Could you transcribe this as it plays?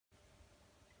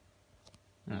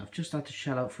I've just had to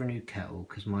shell out for a new kettle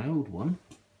because my old one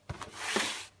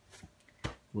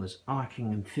was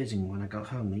arcing and fizzing when I got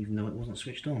home, even though it wasn't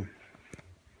switched on.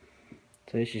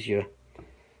 So this is your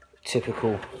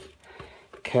typical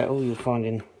kettle you'll find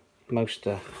in most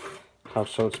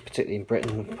households, particularly in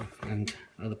Britain and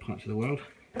other parts of the world.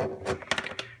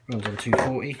 Runs on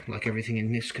 240 like everything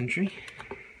in this country.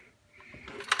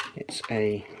 This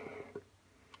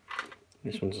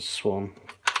one's a Swan.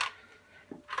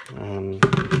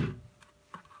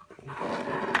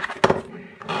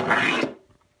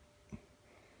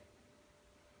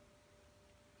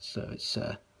 So it's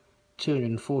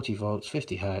 240 volts,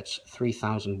 50 hertz,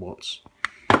 3000 watts,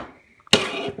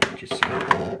 which is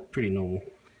pretty normal.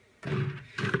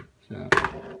 So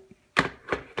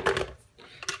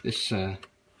this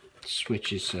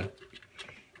switch is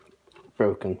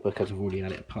broken because I've already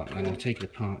had it apart. I'm going to take it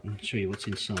apart and show you what's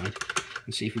inside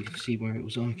and see if we can see where it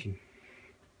was arcing.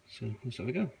 So let's have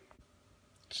a go.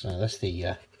 So that's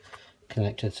the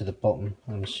connector to the bottom.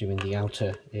 I'm assuming the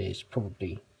outer is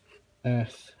probably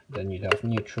earth, then you'd have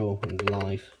neutral and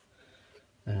live.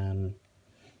 It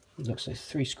looks like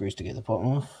 3 screws to get the bottom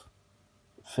off.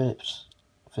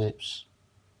 Phillips,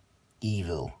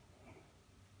 evil.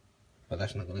 But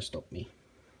that's not going to stop me.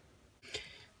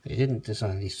 They didn't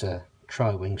design these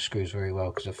tri-wing screws very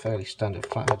well, because a fairly standard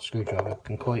flathead screwdriver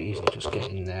can quite easily just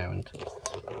get in there and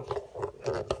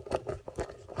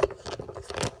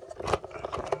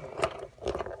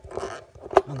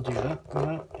undo that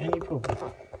without any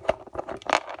problem.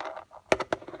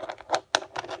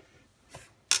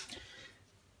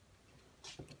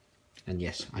 And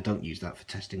yes, I don't use that for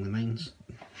testing the mains,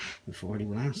 before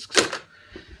anyone asks.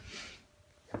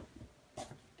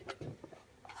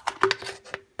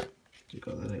 You've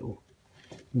got the little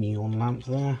neon lamp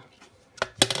there.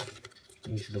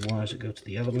 These are the wires that go to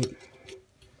the element.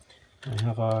 We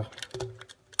have our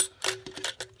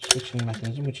switching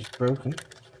mechanism, which is broken.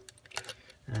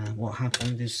 What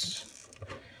happened is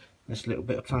this little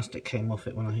bit of plastic came off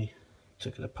it when I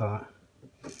took it apart.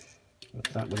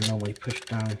 That would normally push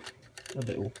down a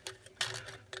little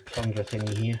plunger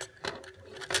thingy here.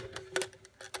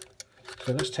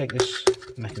 So let's take this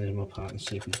mechanism apart and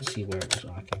see if we can see where it was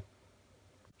arcing.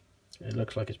 It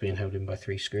looks like it's being held in by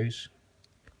 3 screws.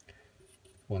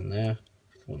 One there,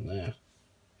 and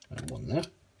one there.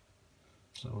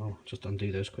 So I'll just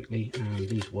undo those quickly, and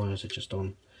these wires are just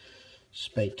on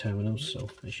spade terminals, so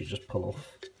they should just pull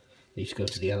off. These go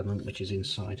to the element which is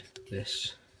inside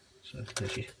this. So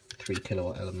there's your 3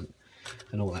 kilowatt element,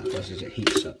 and all that does is it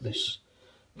heats up this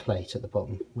plate at the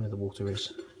bottom where the water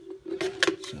is.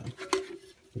 So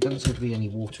there doesn't seem to be any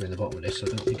water in the bottom of this, so I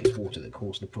don't think it's water that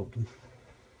caused the problem.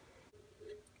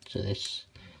 So this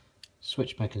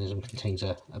switch mechanism contains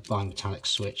a bimetallic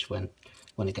switch. When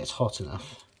it gets hot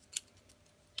enough,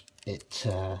 it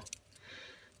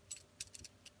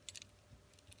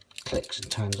clicks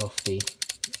and turns off the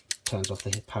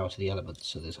power to the element.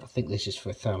 So I think this is for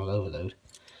a thermal overload,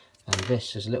 and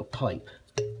this is a little pipe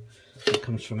that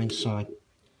comes from inside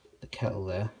the kettle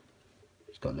there.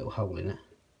 It's got a little hole in it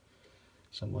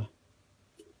somewhere,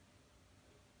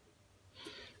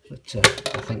 but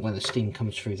I think when the steam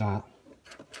comes through that,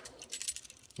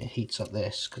 it heats up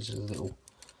this, because there's a little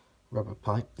rubber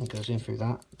pipe that goes in through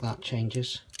that. That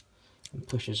changes and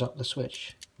pushes up the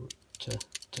switch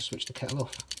to switch the kettle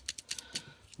off.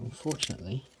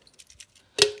 Unfortunately,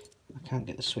 I can't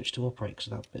get the switch to operate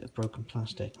because of that bit of broken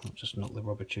plastic. I'll just knock the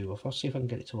rubber tube off. I'll see if I can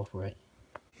get it to operate.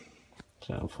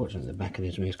 So unfortunately the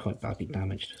mechanism is quite badly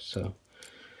damaged. So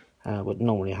what would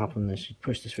normally happen is you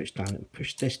push the switch down and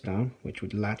push this down, which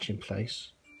would latch in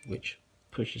place, which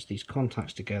pushes these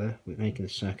contacts together with making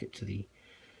the circuit to the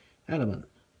element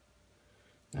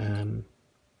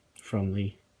from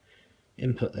the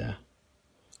input there.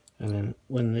 And then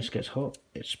when this gets hot,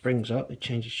 it springs up, it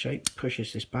changes shape,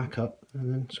 pushes this back up,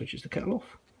 and then switches the kettle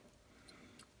off.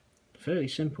 Fairly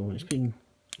simple.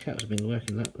 Kettles have been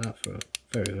working like that for a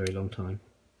very, very long time.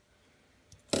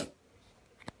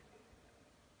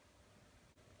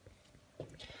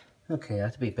 Okay, I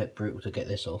had to be a bit brutal to get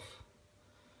this off.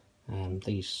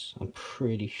 These, I'm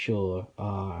pretty sure,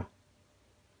 are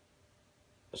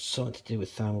something to do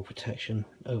with thermal protection,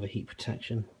 overheat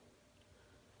protection.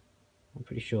 I'm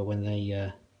pretty sure when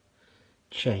they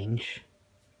change,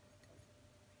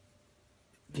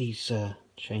 these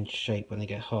change shape when they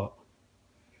get hot.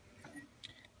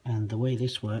 And the way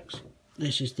this works,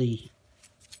 this is the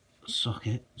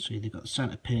socket, so they've got the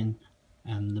centre pin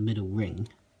and the middle ring.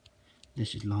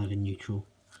 This is live and neutral.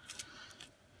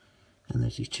 And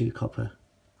there's these 2 copper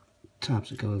tabs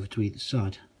that go over to either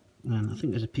side. And I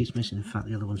think there's a piece missing. In fact,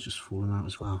 the other one's just fallen out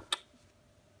as well.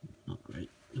 Not great.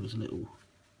 there was a little,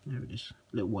 there it is,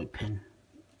 little white pin.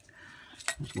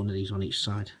 There's one of these on each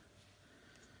side.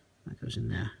 That goes in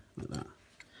there like that.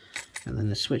 And then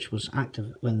the switch was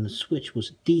active. When the switch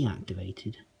was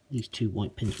deactivated, these two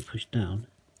white pins were pushed down,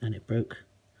 and it broke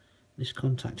this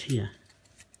contact here.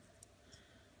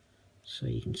 So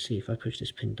you can see if I push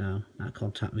this pin down, that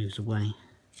contact moves away,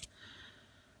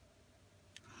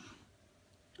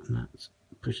 and that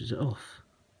pushes it off.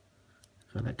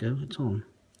 If I let go, it's on.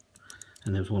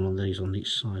 And there was one of these on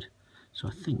each side. So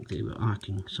I think they were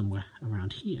arcing somewhere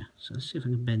around here. So let's see if I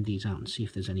can bend these out and see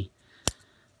if there's any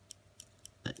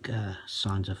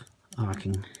signs of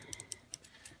arcing.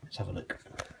 Let's have a look.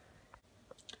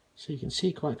 So you can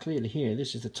see quite clearly here,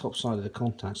 this is the top side of the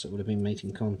contacts that would have been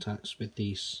making contacts with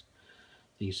these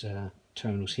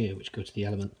terminals here, which go to the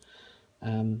element.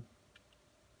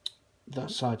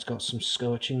 That side's got some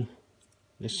scorching.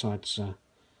 This side's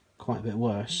quite a bit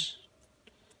worse.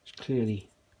 It's clearly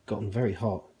gotten very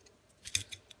hot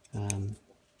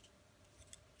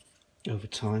over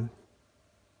time,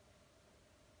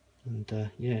 and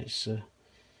yeah, it's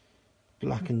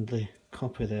blackened the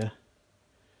copper there.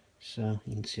 So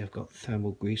you can see I've got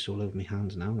thermal grease all over my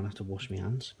hands now. I'm gonna have to wash my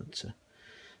hands, but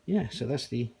yeah, so that's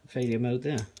the failure mode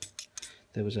there.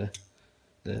 There was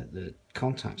the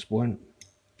contacts weren't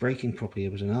breaking properly.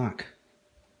 There was an arc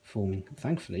forming.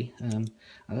 Thankfully, I don't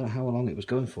know how long it was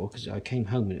going for, because I came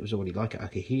home and it was already like it. I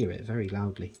could hear it very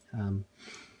loudly.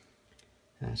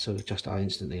 So I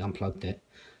instantly unplugged it.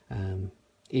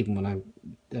 Even when I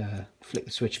flicked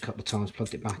the switch a couple of times,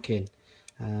 plugged it back in,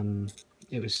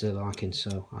 it was still arcing.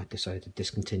 So I decided to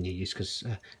discontinue use, because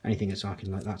anything that's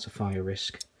arcing like that's a fire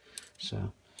risk.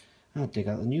 So I'll dig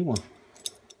out the new one.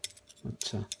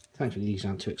 But thankfully these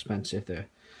aren't too expensive.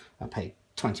 I paid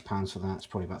 £20 for that. It's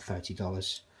probably about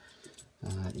 $30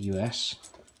 US.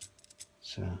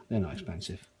 So they're not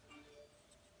expensive.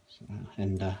 So,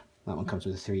 and that one comes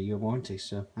with a 3-year warranty.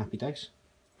 So happy days.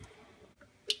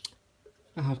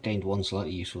 I have gained one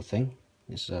slightly useful thing.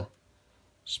 It's a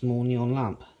small neon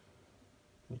lamp,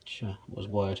 which was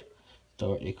wired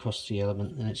directly across the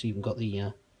element, and it's even got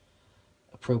the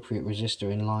appropriate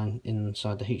resistor in line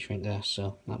inside the heat shrink there,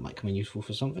 so that might come in useful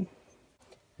for something.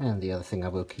 And the other thing I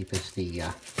will keep is the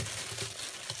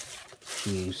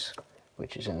fuse,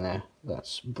 which is in there.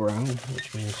 That's brown,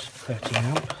 which means 30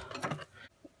 amp.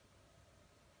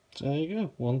 So there you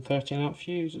go, one 30 amp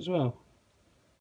fuse as well.